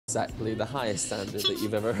exactly the highest standard that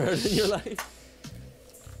you've ever heard in your life.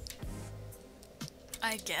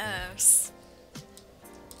 I guess.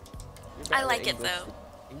 You're I better like at it English though.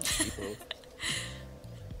 than English people.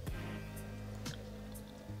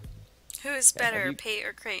 Who is Yeah, have better, you- Pate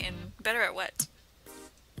or Creighton? Better at what?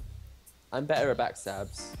 I'm better at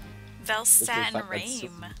backstabs. Velstat and fact that's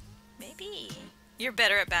Rame. Maybe. You're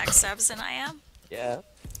better at backstabs than I am. Yeah.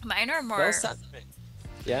 Mine are more. Well,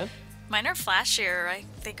 yeah, Mine are flashier.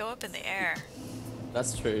 They go up in the air.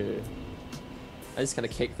 that's true. I just kind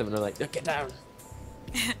of kick them and I'm like, no, get down.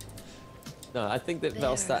 No, I think that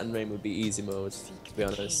Velstat and Rain would be easy mode, to be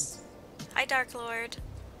honest. Hi, Dark Lord.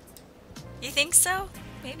 You think so?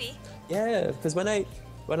 Maybe. Yeah, because when I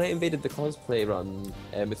invaded the cosplay run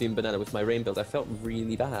with Ian Banana with my Rain build, I felt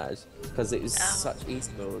really bad because it was such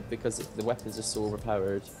easy mode because the weapons are so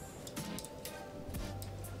overpowered.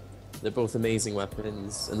 They're both amazing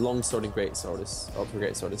weapons, and Longsword and Ultra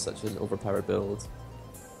Greatsword is such an overpowered build.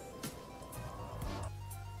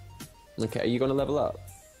 Okay, are you gonna level up?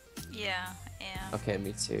 Yeah, I am. Okay,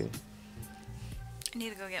 me too. I need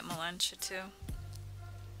to go get my lunch too.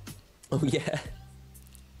 Oh yeah.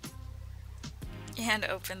 And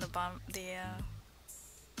open the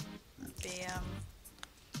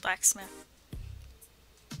blacksmith.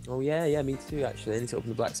 Oh yeah, me too. Actually, I need to open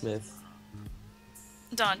the blacksmith.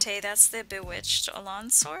 Dante, that's the bewitched Alon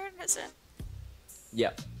sword, is it?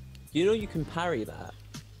 Yeah. You know you can parry that.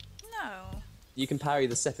 No. You can parry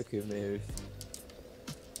the seppuku move.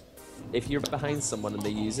 If you're behind someone and they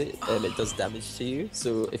use it, it does damage to you.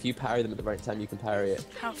 So if you parry them at the right time, you can parry it.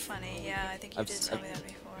 How funny. Yeah, I think you did tell me that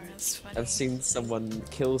before. That's funny. I've seen someone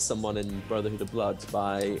kill someone in Brotherhood of Blood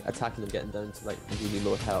by attacking them, getting down to like really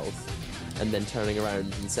low health, and then turning around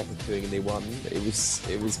and seppukuing, and they won. It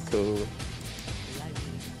was cool.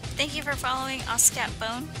 Thank you for following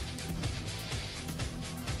Oscatbone.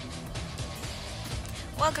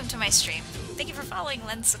 Welcome to my stream. Thank you for following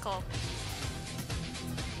Lensicle.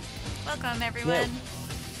 Welcome, everyone. Yeah.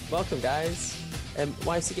 Welcome, guys.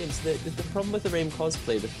 YC Games, the problem with the Rain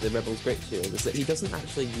cosplay with the Rebel's Great Shield is that he doesn't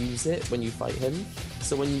actually use it when you fight him.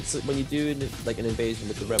 So when you do an invasion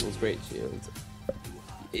with the Rebel's Great Shield,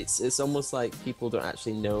 it's almost like people don't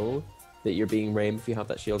actually know that you're being Rain if you have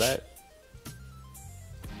that shield out.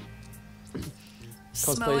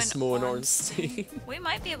 Cosplay Smo and Ornstein. We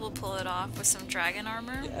might be able to pull it off with some dragon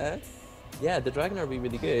armor. Yeah, the dragon armor would be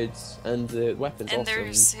really good, and the weapons and awesome.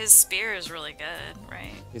 His spear is really good,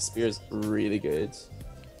 right? His spear is really good.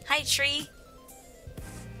 Hi, Tree.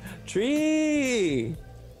 Tree!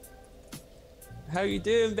 How you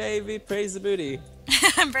doing, baby? Praise the booty.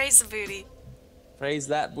 Praise the booty. Praise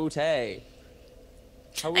that booty.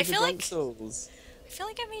 How was the feel Drunk Souls? I feel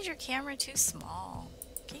like I made your camera too small.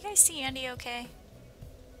 Can you guys see Andy okay?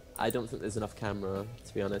 I don't think there's enough camera,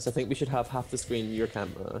 to be honest. I think we should have half the screen your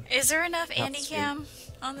camera. Is there enough Andy cam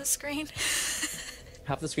on the screen?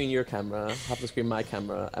 Half the screen your camera, half the screen my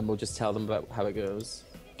camera, and we'll just tell them about how it goes.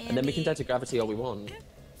 Andy, and then we can die to gravity all we want.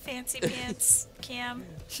 Fancy pants cam.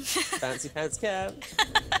 Fancy pants cam.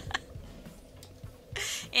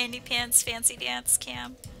 Andy pants fancy dance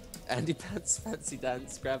cam. Andy pants fancy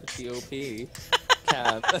dance gravity OP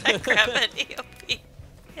cam. Gravity OP.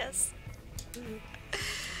 Yes.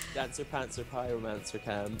 Dancer Pantser Pyromancer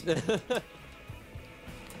cam.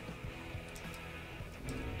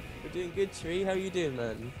 We're doing good, Tree. How you doing,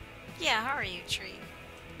 man? Yeah, how are you, Tree?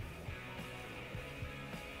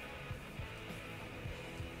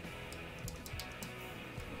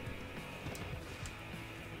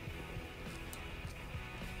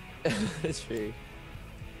 Tree.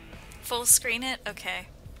 Full screen it? Okay.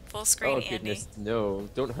 Full screen Oh goodness, Andy. no.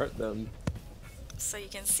 Don't hurt them. So you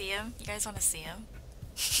can see him? You guys want to see him?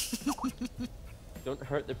 Don't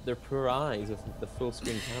hurt their poor eyes with the full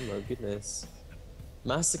screen camera, goodness.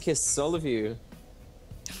 Masochists, all of you.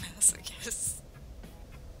 Masochist.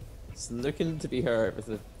 It's looking to be hurt with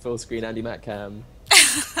the full screen Andy Mac cam.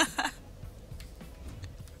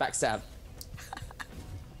 Backstab.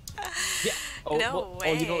 Yeah. Oh, No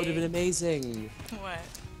way. Oh, you know what would have been amazing? What?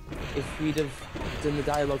 If we'd have done the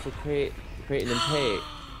dialogue for Creighton and Pate.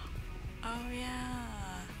 Oh yeah.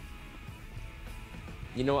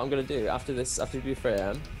 You know what I'm gonna do after this? After we do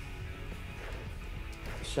Freya,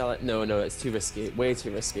 shall I? No, it's too risky. Way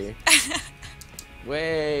too risky.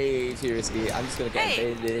 Way too risky. I'm just gonna get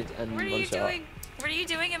invaded and what are one you shot. doing? What are you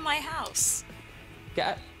doing in my house? Get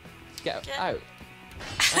out! Get out!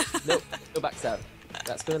 Nope, no backstab.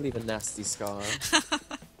 That's gonna leave a nasty scar.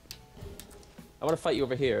 I want to fight you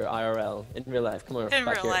over here, IRL, in real life. Come on, In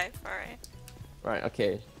back real here. life, all right. Right,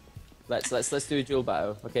 okay. Let's do a dual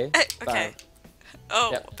battle, okay? Okay. Bow. Oh,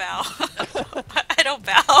 Yep. bow. I I don't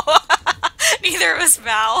bow. Neither of us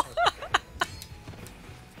bow.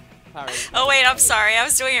 Parry. Oh wait, I'm sorry. I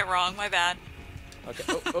was doing it wrong. My bad. Okay.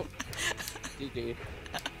 Oh. GG.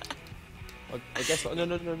 Oh, guess what? No.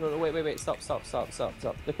 Wait. Stop.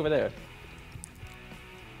 Look over there.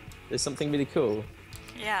 There's something really cool.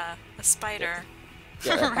 Yeah, a spider.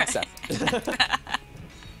 Yeah, that's that.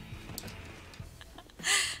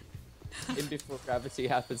 In before gravity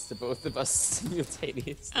happens to both of us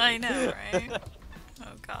simultaneously. I know, right?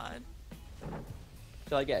 Oh god.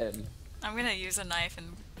 Shall I get him? I'm gonna use a knife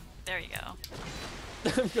and... There you go.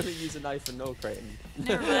 I'm gonna use a knife and no Creighton.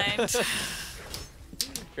 Never mind.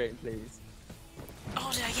 Creighton, please.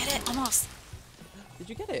 Oh, did I get it? Almost. Did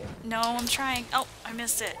you get it? No, I'm trying. Oh, I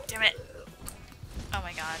missed it. Damn it. Oh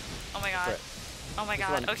my god. Oh my god. Oh my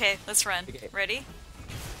god. Okay, let's run. Okay. Ready?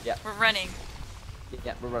 Yeah. We're running.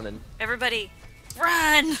 Yeah, we're running. Everybody,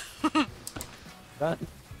 run! Run.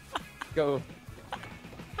 Go.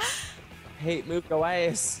 Pate, move, go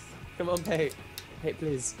ice. Come on, Pate. Pate,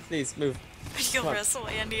 please. Please, move. You'll wrestle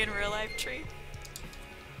Andy in real life, Tree.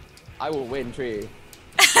 I will win, Tree.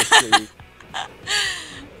 Yes,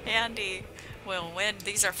 Andy will win.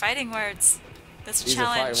 These are fighting words. That's a These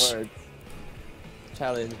challenge. are fighting words.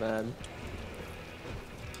 Challenge, man.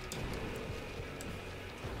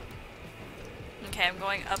 Okay, I'm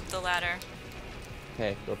going up the ladder.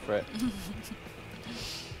 Okay, go for it.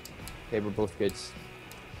 Okay, we're both good.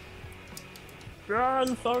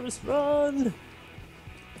 Run, Forrest, run!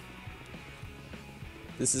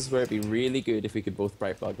 This is where it'd be really good if we could both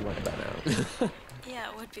bright bug right about now. Yeah,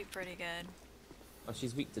 it would be pretty good. Oh,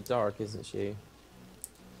 she's weak to dark, isn't she?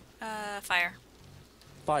 Fire.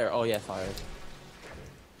 Fire, oh yeah, fire.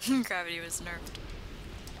 Gravity was nerfed.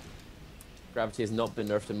 Gravity has not been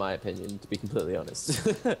nerfed in my opinion, to be completely honest.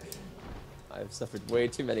 I've suffered way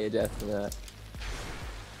too many a death from that.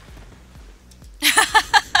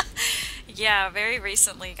 Yeah, very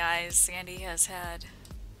recently, guys, Sandy has had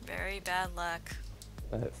very bad luck.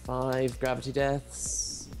 5 gravity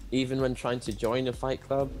deaths, even when trying to join a fight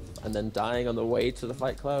club and then dying on the way to the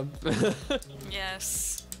fight club.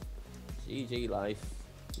 Yes. GG life,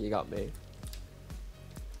 you got me.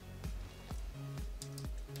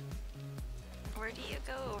 Where do you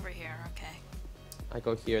go? Over here, okay. I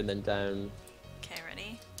go here and then down. Okay,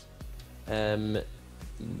 ready?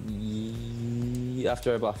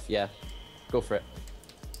 After a buff, yeah. Go for it.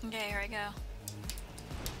 Okay, here I go.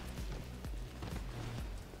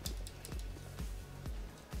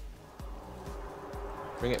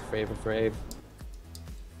 Bring it, Frave.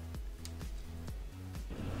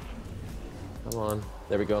 Come on.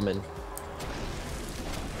 There we go, I'm in.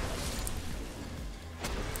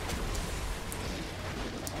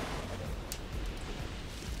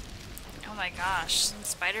 Oh my gosh,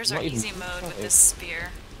 spiders are Not even easy mode with this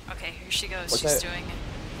spear. Okay, here she goes. Watch She's out. doing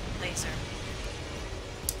a laser.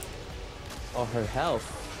 Oh, her health.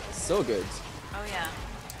 So good. Oh yeah.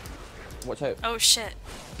 Watch out. Oh shit.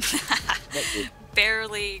 Next dude.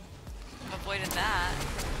 Barely avoided that.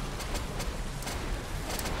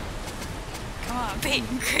 Come on, Pate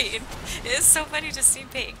and Creighton. It is so funny to see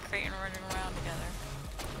Pate and Creighton running around together.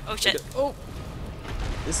 Oh shit. Oh!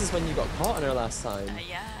 This is when you got caught on her last time.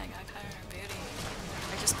 Yeah, I got caught in her booty.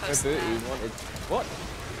 I just Her posted booty that. wanted... What?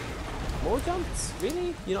 More jumps?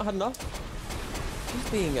 Really? You not had enough? She's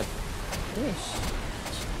being a fish.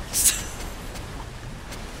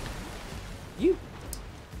 You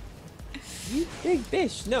big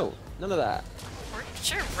bish. No, none of that. We're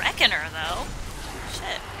sure wrecking her though.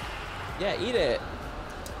 Shit. Yeah, eat it.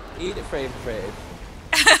 Eat it, Flavor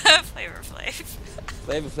Flavor Flav.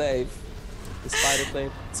 Flavor Flav. The spider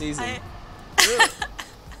Flav. It's easy.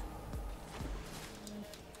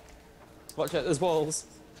 Watch out, there's walls.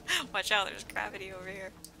 Watch out, there's gravity over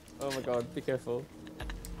here. Oh my god, be careful.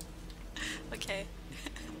 Okay.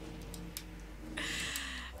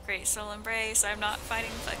 Great soul embrace. I'm not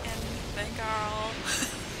fighting fucking Bengal.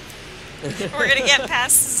 We're gonna get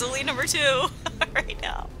past Zully number 2 right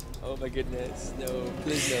now. Oh my goodness, no,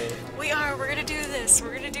 please no. We are, we're gonna do this.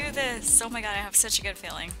 We're gonna do this. Oh my god, I have such a good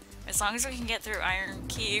feeling. As long as we can get through Iron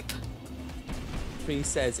Keep. Free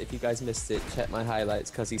says if you guys missed it, check my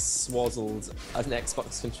highlights because he swazzled an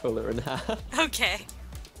Xbox controller in half. Okay.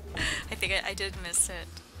 I think I did miss it.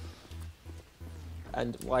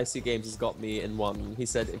 And YC Games has got me in one. He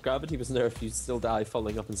said, if gravity was nerfed, you'd still die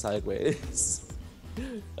falling up and sideways.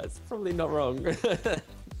 That's probably not wrong.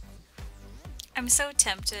 I'm so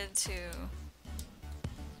tempted to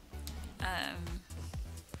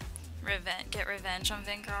get revenge on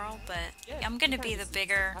Vingarl, but Yeah, I'm gonna be the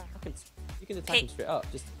bigger... You can attack him straight up,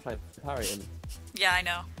 just try and parry him. Yeah, I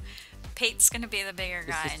know. Pate's gonna be the bigger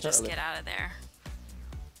guy and just turtle get out of there.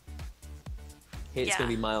 Pate's gonna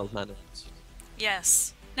be mild-mannered.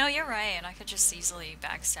 Yes. No, you're right, and I could just easily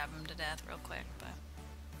backstab him to death real quick, but...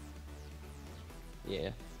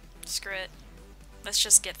 Yeah. Screw it. Let's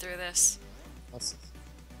just get through this. Awesome.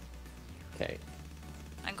 Okay.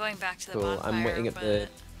 I'm going back to the Cool. bonfire, I'm waiting at but... the...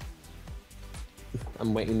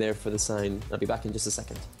 I'm waiting there for the sign. I'll be back in just a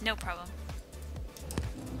second. No problem.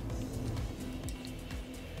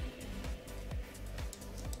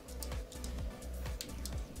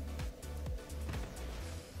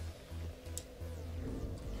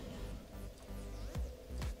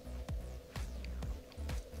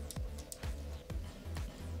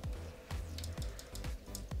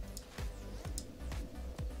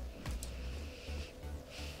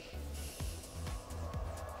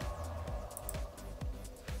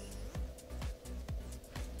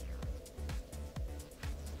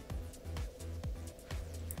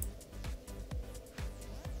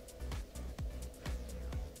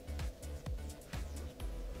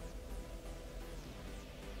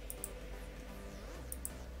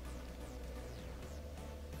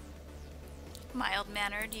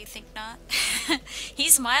 Mild-mannered, you think not?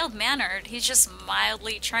 He's mild-mannered, he's just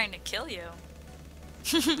mildly trying to kill you.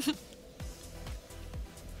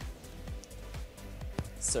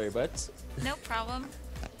 Sorry, bud. No problem.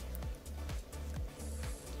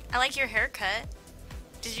 I like your haircut.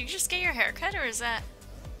 Did you just get your haircut, or is that...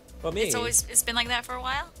 Well, me? It's been like that for a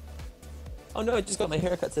while? Oh no, I just got my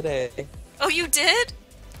haircut today. Oh, you did?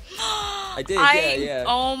 I did, yeah.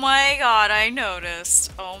 Oh my god, I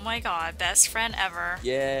noticed. Oh my god, best friend ever.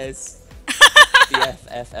 Yes.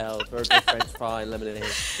 BFFL, Burger, French Fry, and Lemonade.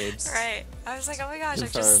 Right. I was like, oh my gosh,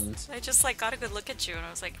 Confirmed. I just like got a good look at you, and I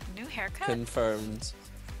was like, new haircut? Confirmed.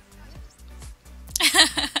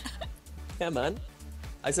 Yeah, man.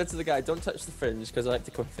 I said to the guy, don't touch the fringe because I like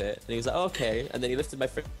to clip it. And he was like, oh, okay. And then he lifted my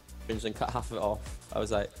fringe and cut half of it off. I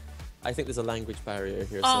was like, I think there's a language barrier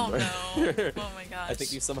here somewhere. Oh no. Oh my gosh. I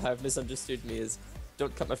think you somehow misunderstood me as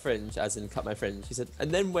don't cut my fringe, as in cut my fringe. He said, and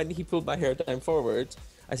then when he pulled my hair down forward,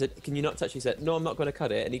 I said, can you not touch it? He said, no, I'm not going to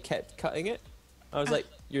cut it. And he kept cutting it. I was like,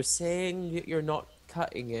 you're saying you're not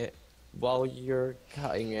cutting it while you're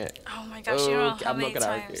cutting it. Oh my gosh, you don't know how I'm many not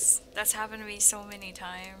gonna times that's happened to me so many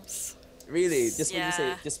times. Really? Just when you say,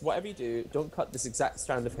 Yeah. just whatever you do, don't cut this exact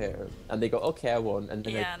strand of hair. And they go, okay, I won't. And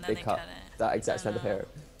then, Yeah, and they then they cut cut it. that exact I strand of know. hair.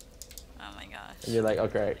 Oh my gosh. And you're like, oh,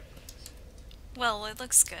 great. Well, it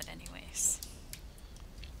looks good anyways.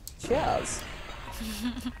 Cheers.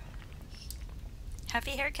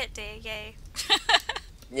 Happy haircut day, yay.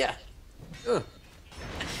 Yeah. Ugh.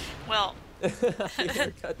 Well, Happy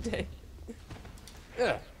haircut day.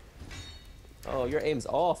 Ugh. Oh, your aim's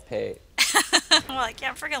off, Pate. well, I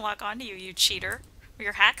can't freaking lock onto you, you cheater.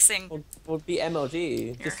 You're haxing. We'll be MLG.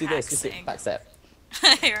 You're Just do this. Just do haxing. backstep.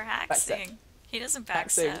 You're Backstep. haxing. He doesn't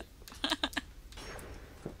Haxing. backstep.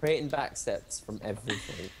 Creighton backsteps from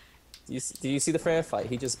everything. Do you see the Freya fight?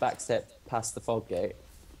 He just backstepped past the fog gate.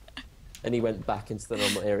 And he went back into the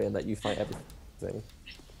normal area and let you fight everything.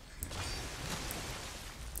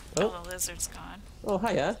 Oh, the lizard's gone. Oh,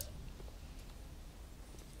 hiya.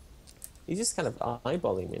 He's just kind of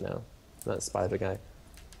eyeballing me now. That spider guy.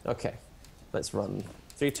 Okay, let's run.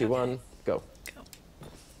 3, 2, 1, go. Go.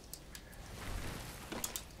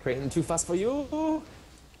 Creighton, too fast for you.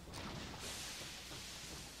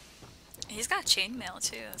 He's got chainmail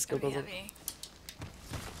too. That's gonna Go, be go, go. heavy.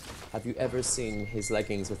 Have you ever seen his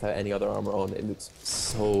leggings without any other armor on? It looks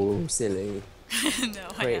so silly. No,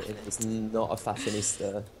 I Creighton haven't. is not a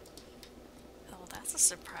fashionista. Oh, that's a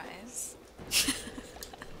surprise.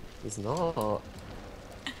 He's not.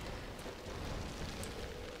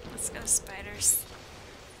 Let's go, spiders.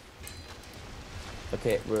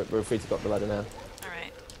 Okay, we're free to go up the ladder now.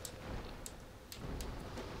 Alright.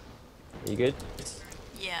 Are you good?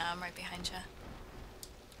 Yeah, I'm right behind you.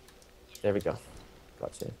 There we go.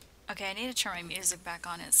 Gotcha. Okay, I need to turn my music back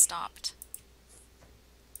on. It stopped.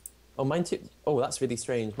 Oh, mine too. Oh, that's really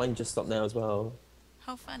strange. Mine just stopped now as well.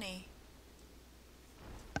 How funny.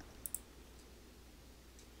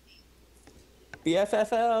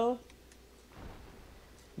 BFFL.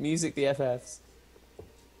 Music BFFs.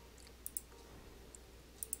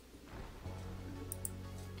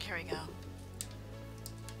 Here we go.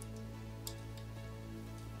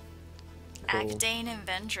 Cool. Actane and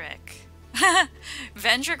Vendrick.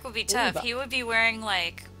 Vendrick would be tough. that- He would be wearing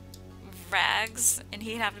like rags and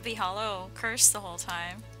he'd have to be hollow cursed the whole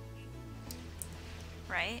time.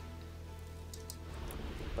 Right?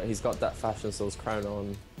 But he's got that Fashion Souls crown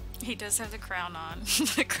on. He does have the crown on.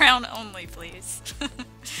 The crown only, please.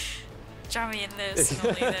 Draw me in this and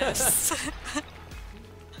only this.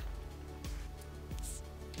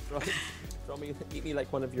 Draw Eat me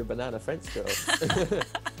like one of your banana French girls.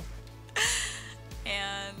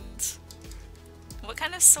 And what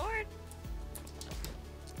kind of sword?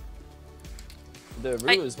 The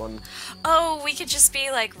Rua's one. Oh, we could just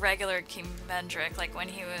be like regular King Vendrick, like when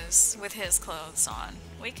he was with his clothes on.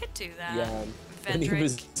 We could do that. Yeah, when he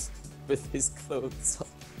was with his clothes on.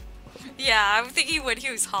 Yeah, I'm thinking when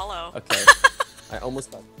he was hollow. Okay, I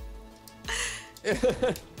almost got.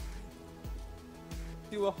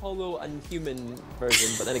 Do a hollow and human version,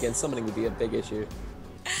 but then again, summoning would be a big issue.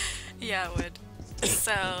 Yeah, it would.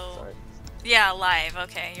 So, Sorry. yeah, live.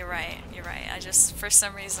 Okay, you're right. You're right. I just, for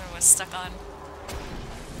some reason, was stuck on,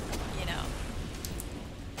 you know,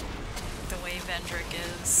 the way Vendrick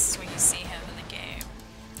is when you see him in the game.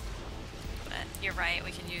 But you're right.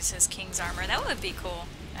 We can use his king's armor. That would be cool,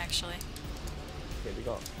 actually. Here we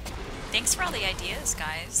go. Thanks for all the ideas,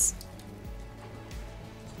 guys.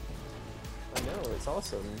 I know, it's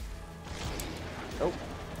awesome. Oh.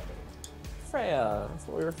 Freya, I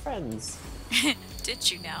thought we were friends.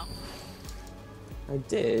 Did you now? I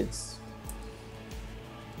did.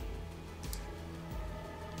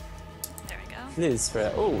 There we go. Liz,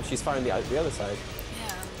 Freya. Oh, she's firing the other side.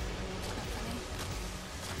 Yeah.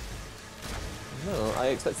 No, I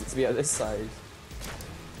expect it to be on this side.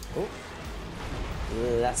 Oh.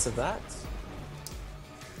 Less of that.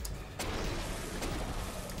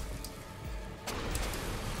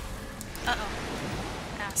 Uh-oh.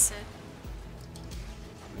 Acid.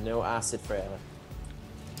 No acid, Freya.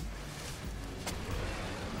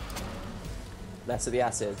 Less of the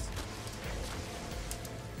acid.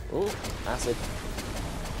 Oh, acid.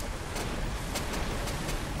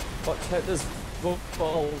 Watch out, there's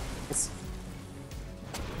balls.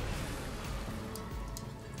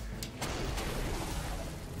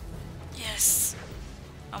 Yes.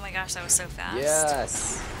 Oh my gosh, that was so fast.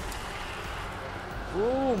 Yes.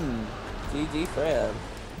 Boom. GG, Freya.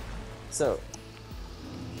 So,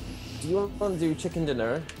 do you want to do chicken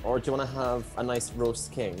dinner, or do you want to have a nice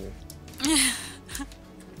roast king?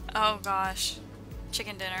 Oh gosh.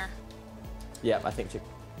 Chicken dinner. Yeah, I think chicken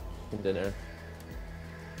dinner.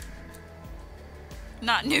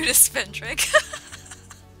 Not nudist Vendrick.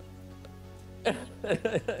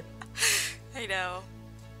 I know.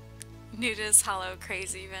 Nudist, hollow,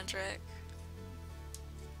 crazy Vendrick.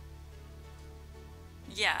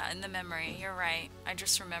 Yeah, in the memory. You're right. I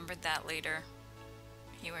just remembered that later.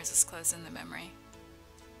 He wears his clothes in the memory.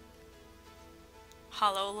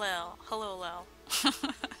 Hollow Lil. Hello, Lil.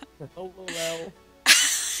 Oh, well.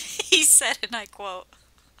 He said, and I quote,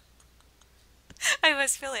 I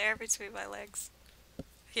must feel the air between my legs.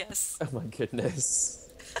 Yes. Oh my goodness.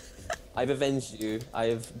 I've avenged you.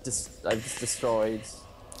 I've destroyed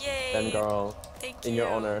Yay. them girl. Thank in you.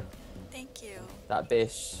 your honor. Thank you. That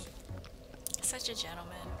bish. Such a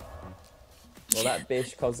gentleman. Well, that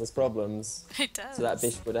bish caused us problems. It does. So that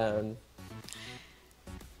bish go down.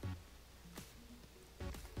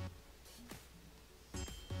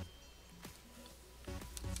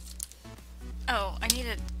 Oh, I need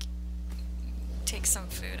to take some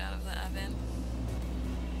food out of the oven.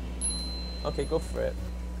 Okay, go for it.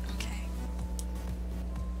 Okay.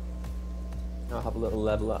 I'll have a little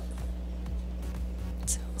level up.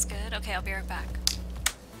 Sounds good. Okay, I'll be right back.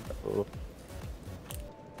 Oh.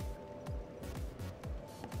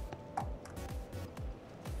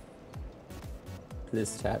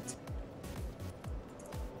 Please chat.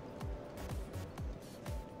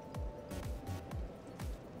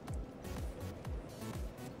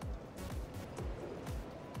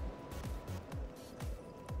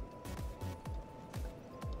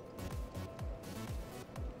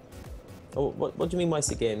 Oh, what do you mean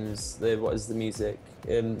YC Games? What is the music?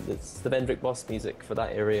 It's the Vendrick Boss music for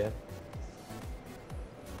that area.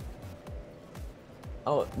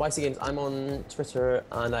 Oh, YC Games, I'm on Twitter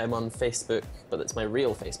and I'm on Facebook, but it's my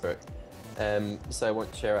real Facebook. So I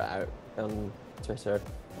won't share it out on Twitter,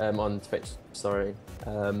 on Twitch, sorry.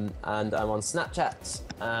 And I'm on Snapchat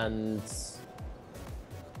and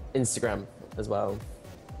Instagram as well.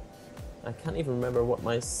 I can't even remember what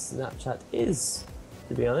my Snapchat is,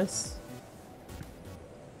 to be honest.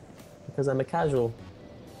 Because I'm a casual.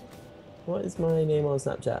 What is my name on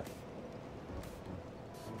Snapchat?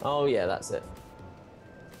 Oh yeah, that's it.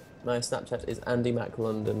 My Snapchat is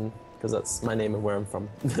AndyMacLondon, because that's my name and where I'm from.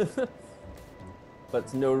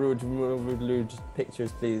 But no rude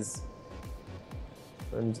pictures, please.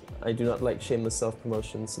 And I do not like shameless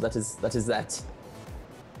self-promotion, so that is that.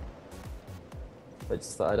 I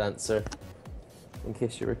just thought I'd answer, in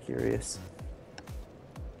case you were curious.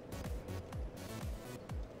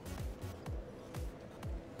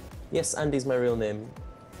 Yes, Andy's my real name.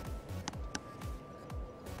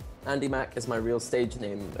 AndyMac is my real stage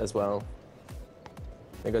name as well.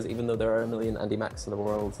 Because even though there are a million AndyMacs in the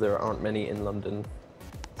world, there aren't many in London.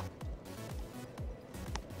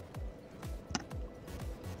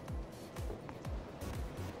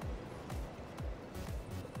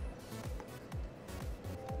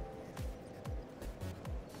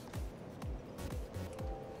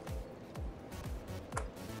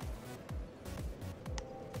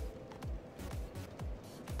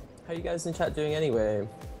 How are you guys in chat doing anyway?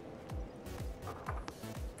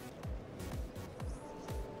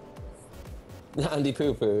 Andy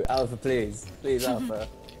Poo Poo, Alpha please. Please Alpha.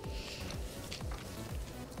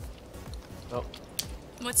 Oh.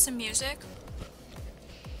 What's the music?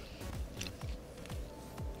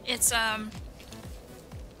 It's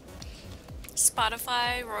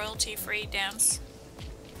Spotify royalty-free dance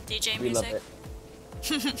DJ We music.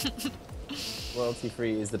 love it. Royalty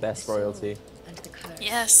free is the best royalty.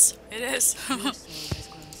 Yes, it is.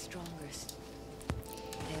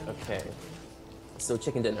 Okay. So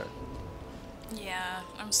chicken dinner. Yeah,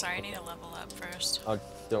 I'm sorry, I need to level up first. Oh,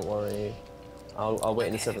 don't worry. I'll wait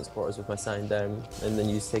in the Okay. servants' quarters with my sign down, and then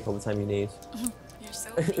you just take all the time you need. You're so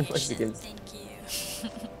Mexican. patient, thank you.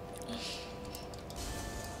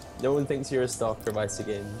 No one thinks you're a stalker by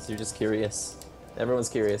Sigins. You're just curious. Everyone's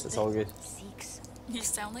curious. It's all good. You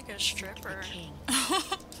sound like a stripper.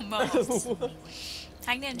 Most.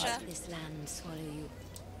 Hi, Ninja.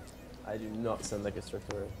 I do not sound like a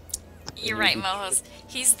stripper. You're right, Mohos.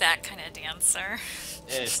 He's that kind of dancer.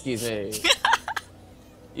 Excuse me.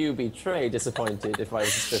 You betray disappointed if I was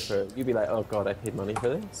a stripper. You'd be like, oh god, I paid money for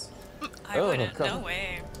this? I Oh, wouldn't. God. No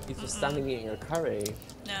way. He's just standing eating a curry.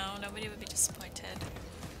 No, nobody would be disappointed.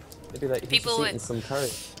 They'd be like, he's People just would- eating some curry.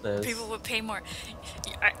 There's- People would pay more.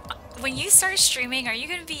 When you start streaming, are you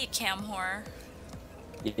going to be a cam whore?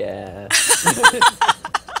 Yeah.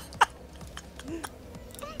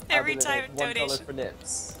 Every I'll be time like, donation. $1 for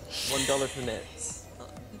nips. $1 for nips.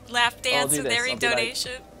 Lap dance do with this. every I'll be like-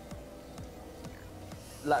 donation.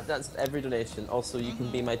 Lap dance with every donation. Also, you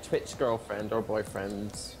can be my Twitch girlfriend or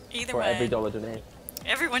boyfriend Either for way. every $1 donate.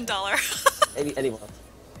 Every $1. Anyone.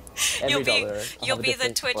 Every You'll be- dollar. I'll you'll have a be the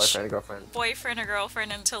different Twitch- boyfriend or girlfriend. Boyfriend or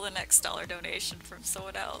girlfriend until the next dollar donation from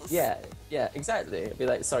someone else. Yeah, exactly. It'd be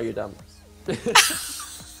like, sorry, you're dumb.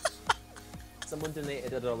 Someone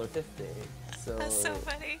donated $1.50, so That's so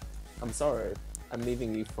funny. I'm sorry. I'm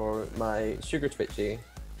leaving you for my sugar twitchy.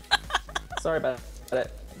 Sorry about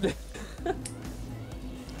it.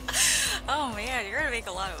 Oh man, you're gonna make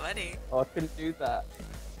a lot of money. Oh, I couldn't do that.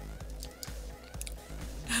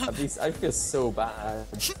 I feel so bad.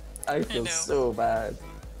 I feel know. so bad.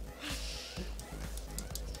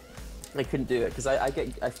 I couldn't do it because I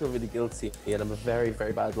feel really guilty and I'm a very,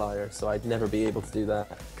 very bad liar, so I'd never be able to do that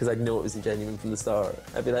because I'd know it wasn't genuine from the start.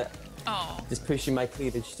 I'd be like, Oh. just pushing my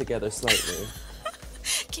cleavage together slightly.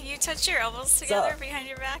 Can you touch your elbows together behind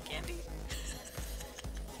your back, Andy?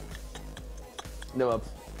 Noah,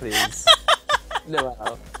 please.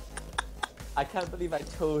 Noah. I can't believe I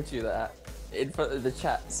told you that in front of the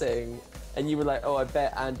chat saying, and you were like, oh, I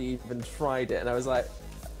bet Andy even tried it. And I was like,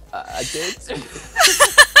 I did.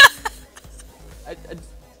 I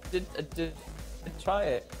did try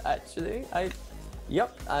it, actually.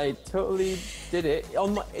 Yep, I totally did it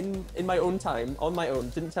in my own time, on my own,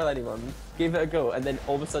 didn't tell anyone, gave it a go, and then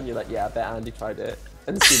all of a sudden you're like, yeah, I bet Andy tried it.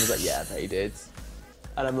 And the team was like, yeah, I bet he did.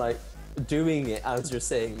 And I'm like, doing it as you're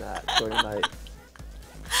saying that, going like...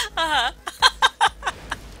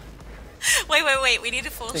 Wait, we need a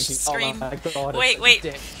full Thinking, screen. oh my god, Wait,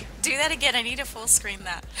 dick. do that again, I need a full screen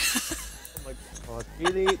that. Oh my god,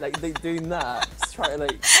 really? Like, they doing that? Just try to,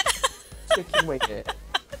 like, chicken wing it.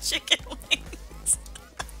 Chicken wings.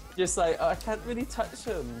 Just like, oh, I can't really touch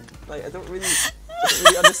him. Like, I don't really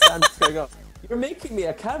understand what's going on. You're making me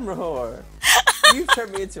a camera whore. You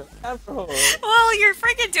turned me into a camera whore. Well, you're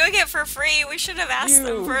freaking doing it for free. We should have asked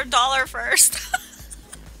them for $1 first.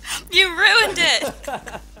 You ruined it.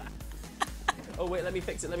 Oh wait, let me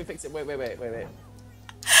fix it. Wait.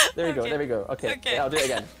 There we go. Okay, Okay. I'll do it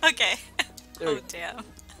again. Okay. There we Oh, go. damn.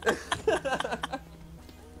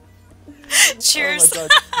 Cheers. Oh my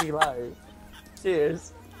god, be live.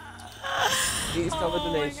 Cheers. Each dollar Oh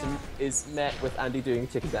my donation God. is met with Andy doing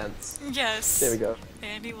chicken dance. Yes. There we go.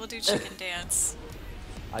 Andy will do chicken dance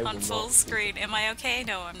I on will full not. screen. Am I okay?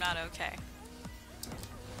 No, I'm not okay.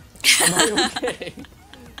 Am I okay?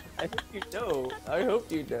 I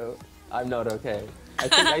hope you know. I'm not okay. I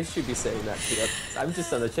think I should be saying that to you. I'm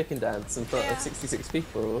just on a chicken dance in front Yeah. of 66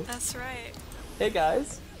 people. That's right. Hey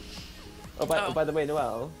guys. Oh, by the way,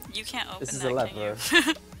 Noelle. You can't open This is that, a can lever.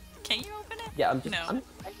 you? Can you open it? Yeah, I'm just. No.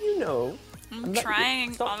 You know. I'm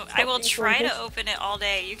trying. Stop I will being so try to impatient. open it all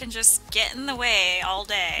day. You can just get in the way all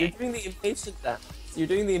You're day. doing the impatient dance. You're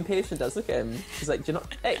doing the impatient dance. Look at him. He's like, do you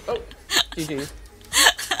not? Hey, oh, GG.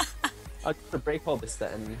 I'm gonna break all this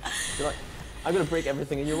then. You're like, I'm gonna break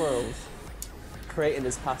everything in your world. Creighton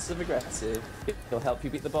is passive aggressive. He'll help you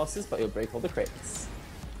beat the bosses, but he'll break all the crates.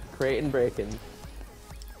 Creighton breaking.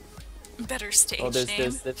 Better stage Oh,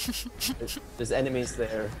 name. there's enemies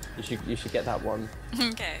there. You should get that one.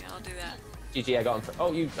 Okay, I'll do that. GG, I got him.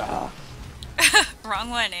 Oh, you. Ah. Wrong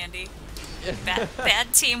one, Andy.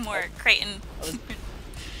 Bad teamwork, Creighton. I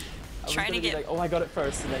was Trying to gonna be get like, oh, I got it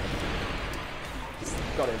first, and then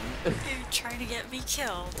got him. You're trying to get me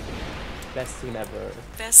killed. Best team ever.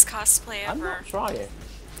 Best cosplay ever. I'm not trying.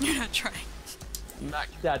 You're not trying. Mac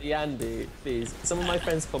Daddy Andy, please. Some of my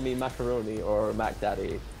friends call me Macaroni or Mac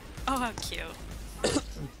Daddy. Oh, how cute.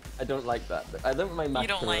 I don't like that. I don't like You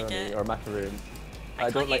don't like macaroni it? or macaroon. I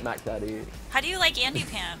call don't like you- Mac Daddy. How do you like Andy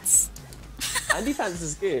Pants? Andy Pants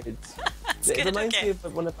is good. It good, reminds okay. me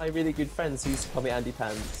of one of my really good friends who used to call me Andy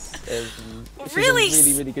Pants. She's Really? a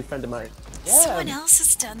really, really good friend of mine. Yeah. Someone else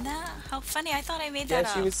has done that? How funny. I thought I made that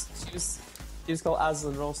Yeah, up. she was called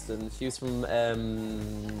Aslan Ralston. She was from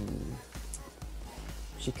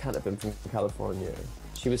she can't have been from California.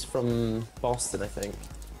 She was from Boston, I think.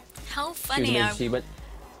 How She funny. was she went.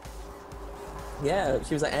 Yeah,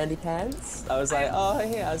 she was like Andy Pants. I was like, oh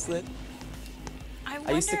hey Aslan.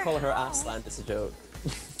 I used to call her how- Aslan as a joke.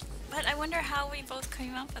 But I wonder how we both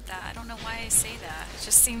came up with that. I don't know why I say that. It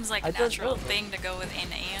just seems like I a don't natural know. thing to go with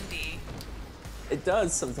an Andy. It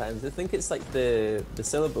does sometimes. I think it's like the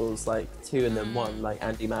syllables, like two and then one, like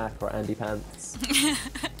Andy Mac or Andy Pants.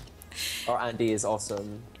 Or Andy is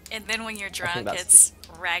awesome. And then when you're think drunk, that's it's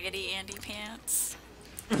Raggedy Andy Pants.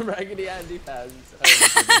 Raggedy Andy Pants.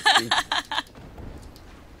 Oh, my goodness.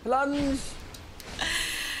 Plunge!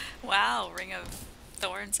 Wow, Ring of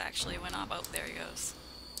Thorns actually went off. Oh, there he goes.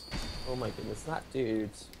 Oh my goodness, that dude.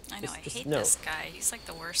 I know, I hate no. this guy. He's like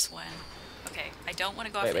the worst one. Okay, I don't want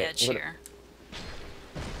to go off Wait, the wait, edge I'm gonna- here.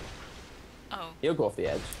 Oh, He'll go off the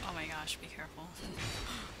edge. oh my gosh, be careful.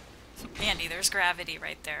 Andy, there's gravity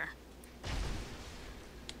right there.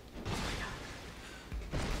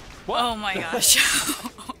 What? Oh my gosh.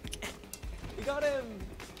 Okay. You got him!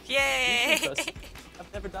 Yay!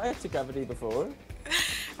 I've never died to gravity before.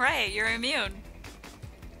 Right, you're immune.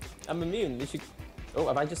 I'm immune. You should... Oh,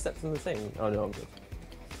 have I just stepped on the thing? Oh no, I'm good.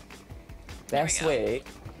 There we Best go. way,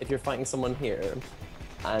 if you're fighting someone here,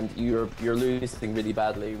 and you're losing really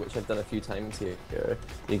badly, which I've done a few times here,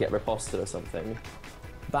 you get riposted or something,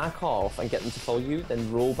 back off and get them to follow you, then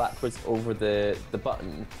roll backwards over the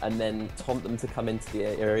button, and then taunt them to come into the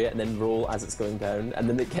area, and then roll as it's going down, and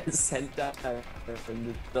then it gets sent down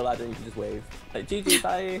from the ladder, and you can just wave. Like, GG,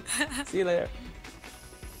 bye, see you later.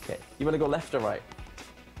 Okay, you want to go left or right?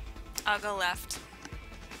 I'll go left.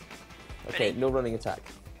 Okay, Ready? no running attack.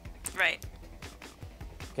 Right.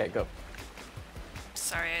 Okay, go.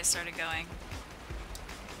 Sorry, I started going.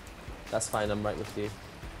 That's fine, I'm right with you.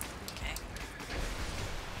 Okay.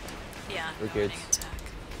 Yeah, We're no good. running attack.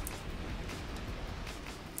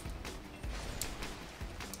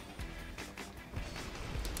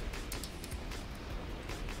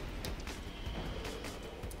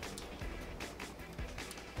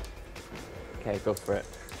 Okay, go for it.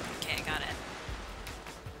 Okay, got it.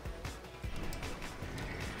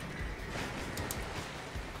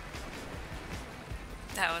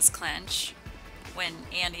 That was clench. When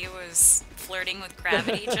Andy was flirting with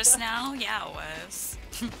gravity just now? Yeah, it was.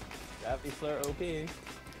 Gravity flirt OP.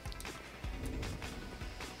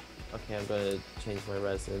 Okay, I'm gonna change my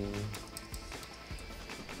resin.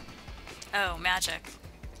 Oh, magic.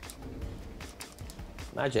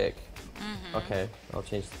 Magic. Mm-hmm. Okay, I'll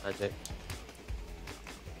change the magic.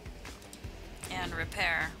 And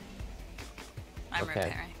repair. I'm Okay.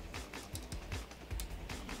 repairing.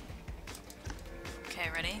 Okay,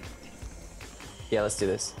 ready? Yeah, let's do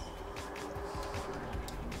this.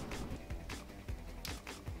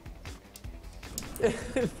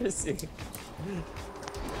 Pissy.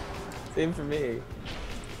 Same for me.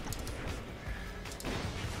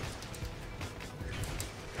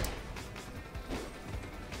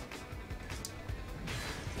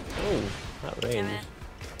 Oh, that Damn range. it.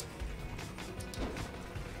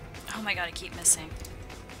 Oh my god, I keep missing.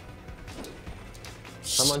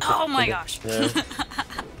 Someone Oh should- my gosh. Yeah.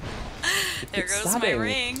 There keep goes my stabbing.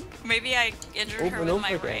 ring. Maybe I injured Over her and with over my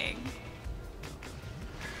again. ring.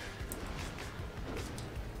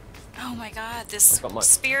 Oh my god, this I've got my-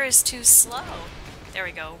 spear is too slow. There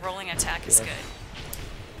we go. Rolling attack is Yeah.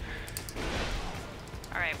 good.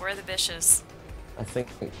 Alright, where are the bishes? I think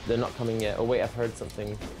they're not coming yet. Oh wait, I've heard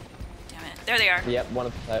something. Damn it. There they are. Yep, one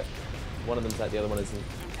of them's out. One of them's out, the other one isn't.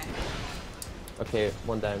 Okay. Okay,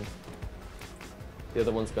 one down. The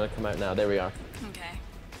other one's gonna come out now. There we are. Okay.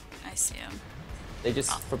 I see him. They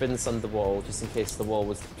just forbidden sunned the wall, just in case the wall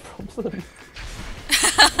was the problem.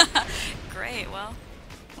 Great, well,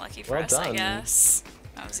 lucky for Well us, I done. guess.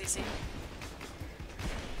 That was easy.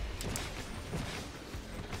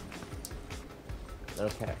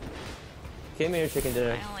 Okay. Came here, chicken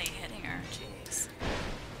dinner. Finally hitting her, jeez.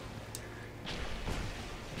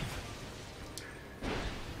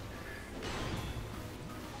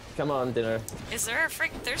 Come on, dinner. Is there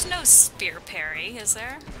a there's no spear parry, is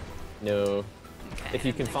there? No. Okay, If you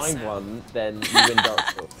I can didn't find think so. one, then you win Dark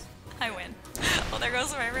Souls. I win. Well, there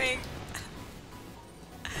goes my ring.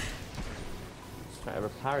 Try to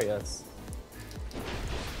parry us.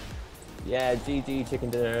 Yeah, GG, chicken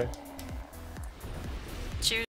dinner. Cheers.